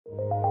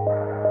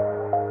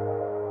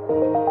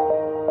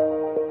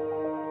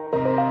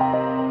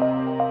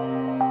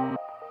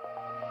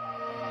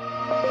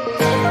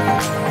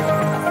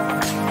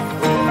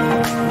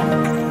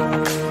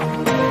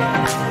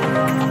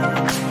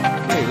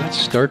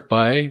start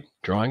by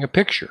drawing a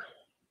picture.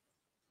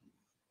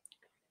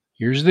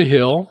 Here's the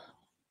hill.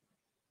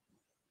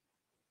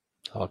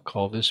 I'll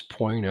call this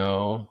point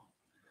O,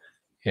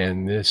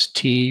 and this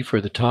T for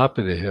the top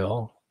of the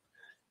hill.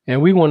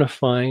 And we want to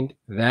find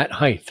that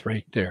height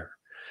right there.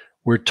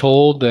 We're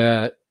told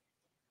that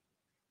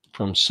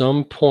from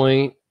some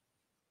point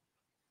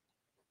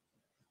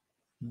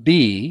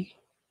B,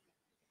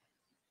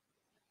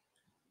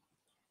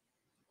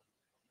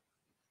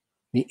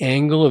 the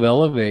angle of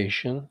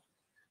elevation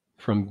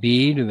from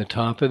B to the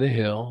top of the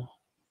hill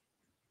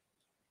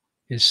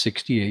is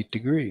 68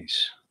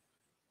 degrees.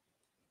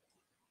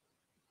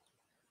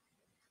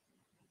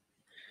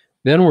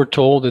 Then we're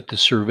told that the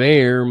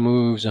surveyor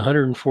moves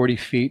 140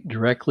 feet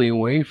directly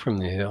away from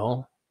the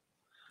hill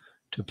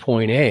to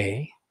point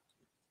A,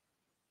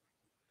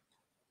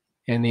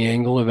 and the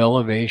angle of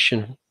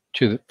elevation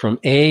from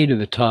A to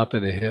the top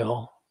of the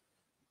hill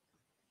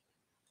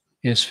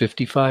is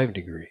 55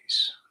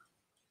 degrees.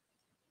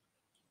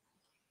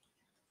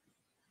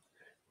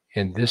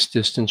 And this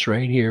distance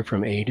right here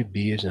from A to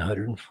B is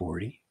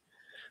 140.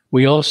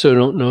 We also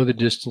don't know the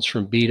distance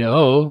from B to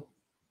O,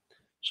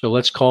 so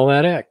let's call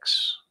that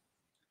X.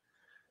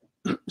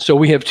 So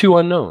we have two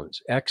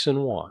unknowns, X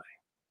and Y.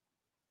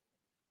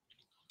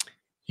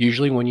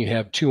 Usually when you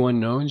have two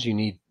unknowns, you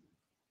need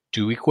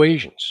two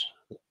equations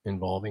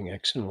involving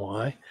X and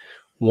Y.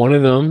 One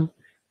of them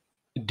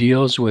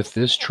deals with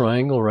this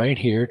triangle right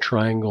here,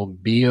 triangle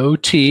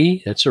BOT.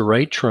 That's a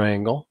right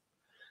triangle.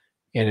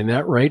 And in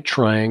that right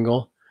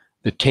triangle,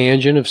 the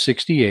tangent of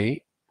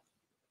 68,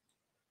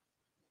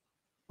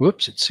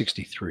 whoops, it's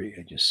 63.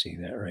 I just see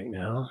that right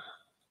now.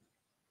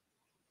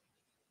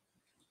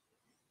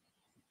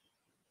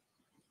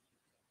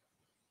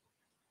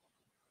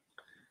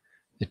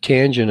 The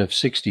tangent of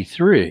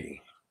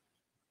 63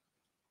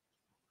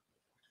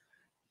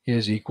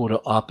 is equal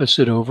to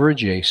opposite over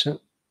adjacent,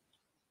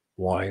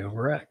 y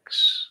over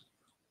x.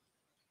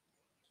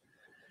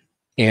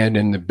 And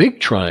in the big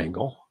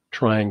triangle,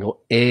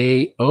 triangle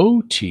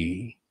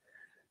AOT,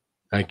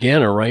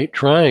 again, a right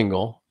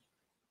triangle,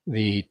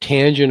 the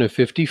tangent of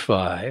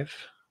 55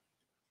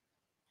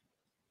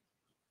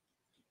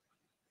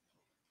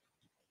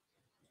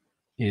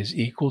 is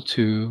equal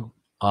to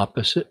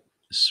opposite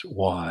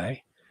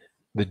y.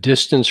 The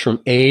distance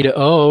from A to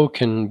O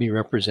can be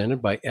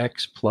represented by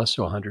x plus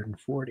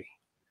 140.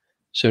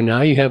 So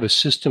now you have a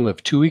system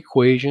of two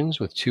equations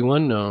with two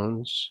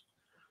unknowns.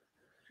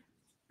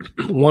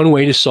 One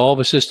way to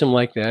solve a system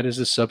like that is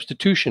the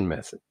substitution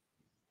method.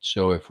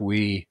 So if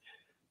we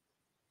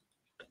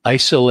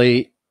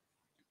isolate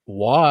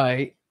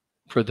y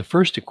for the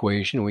first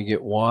equation, we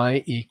get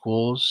y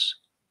equals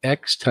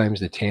x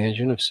times the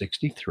tangent of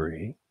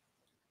 63.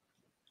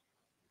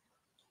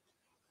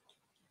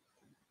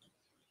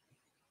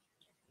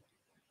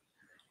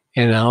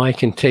 And now I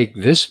can take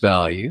this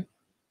value.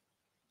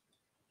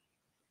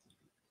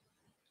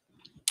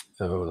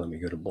 Oh, let me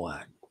go to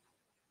black.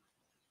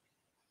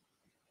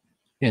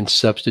 And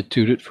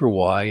substitute it for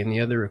y in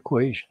the other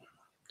equation.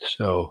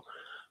 So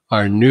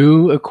our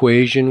new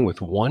equation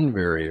with one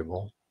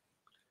variable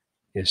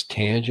is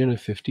tangent of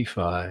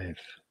 55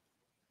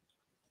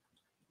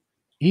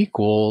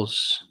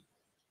 equals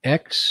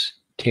x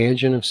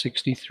tangent of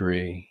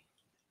 63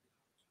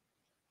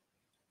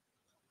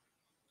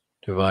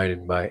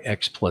 divided by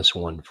x plus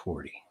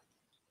 140.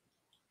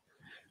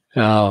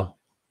 Now,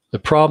 the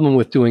problem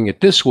with doing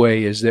it this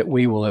way is that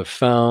we will have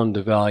found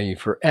the value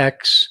for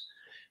x.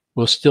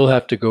 We'll still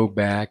have to go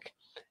back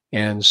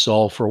and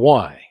solve for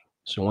y.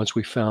 So once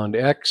we found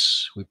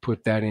x, we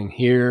put that in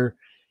here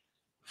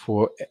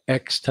for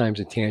x times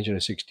the tangent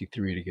of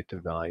 63 to get the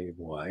value of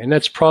y. And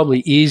that's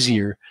probably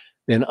easier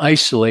than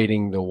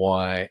isolating the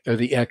y or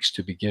the x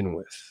to begin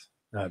with,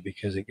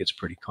 because it gets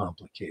pretty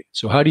complicated.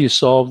 So how do you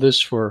solve this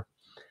for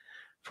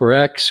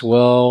x?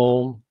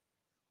 Well,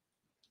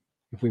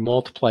 if we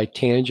multiply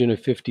tangent of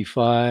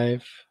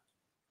 55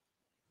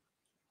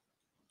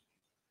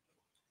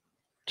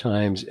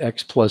 times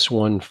x plus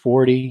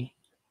 140,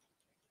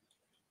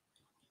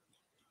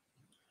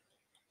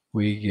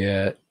 we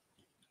get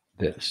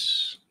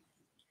this.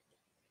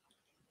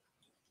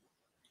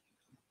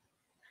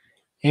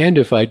 And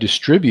if I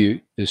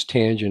distribute this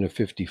tangent of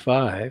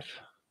 55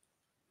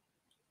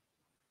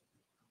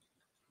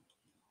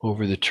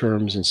 over the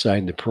terms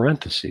inside the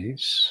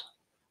parentheses,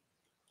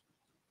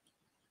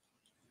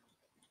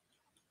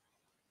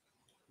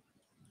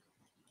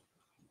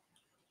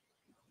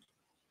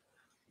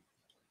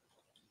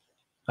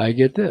 I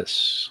get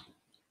this.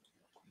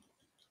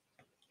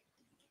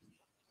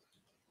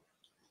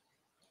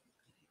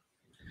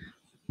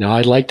 Now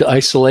I'd like to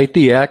isolate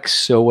the x,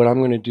 so what I'm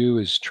going to do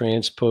is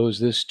transpose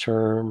this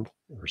term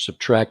or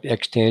subtract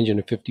x tangent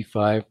of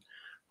 55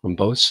 from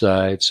both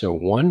sides. So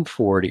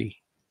 140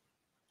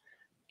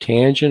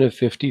 tangent of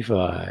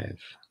 55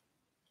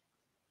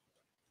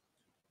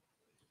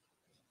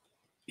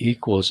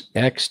 equals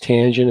x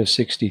tangent of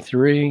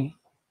 63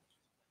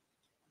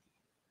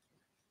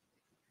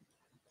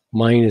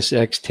 minus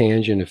x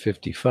tangent of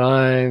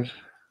 55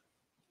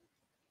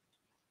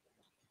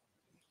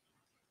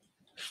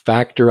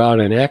 factor out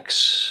an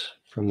x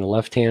from the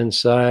left-hand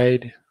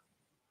side.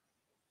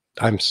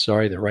 I'm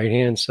sorry, the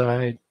right-hand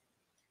side.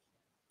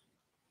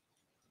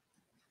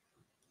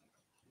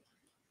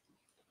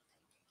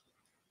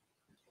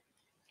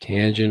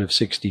 Tangent of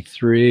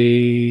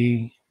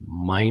 63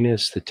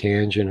 minus the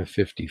tangent of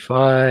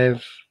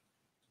 55.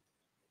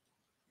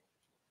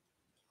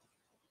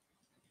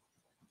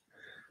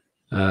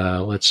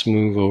 Let's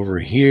move over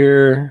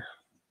here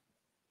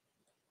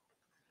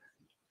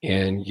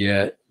and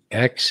get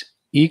x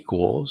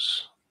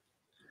equals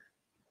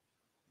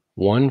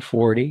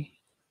 140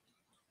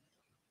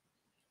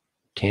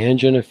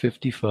 tangent of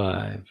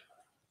 55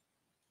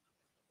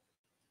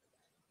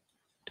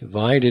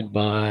 divided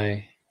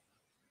by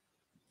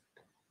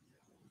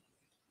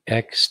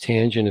x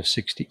tangent of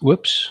 60,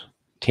 whoops,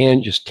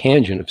 just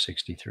tangent of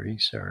 63,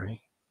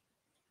 sorry,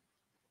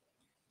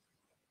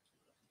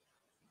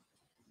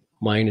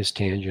 minus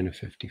tangent of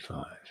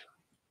 55.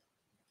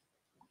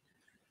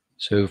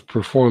 So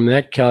perform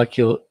that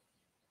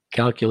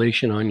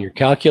calculation on your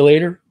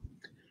calculator,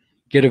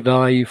 get a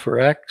value for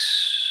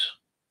x.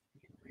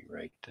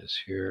 Rewrite this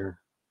here.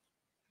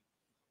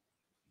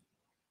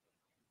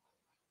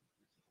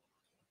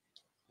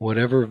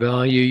 Whatever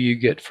value you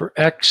get for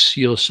x,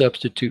 you'll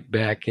substitute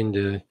back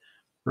into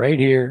right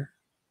here.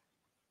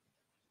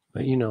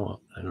 But you know,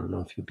 I don't know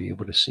if you'll be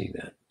able to see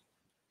that.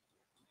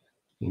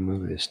 Let me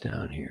move this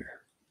down here.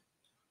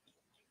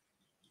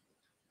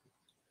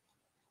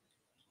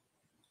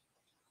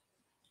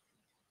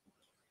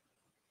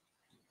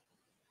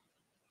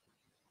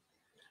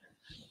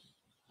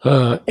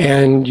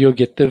 And you'll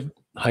get the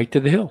height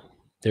of the hill.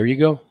 There you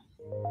go.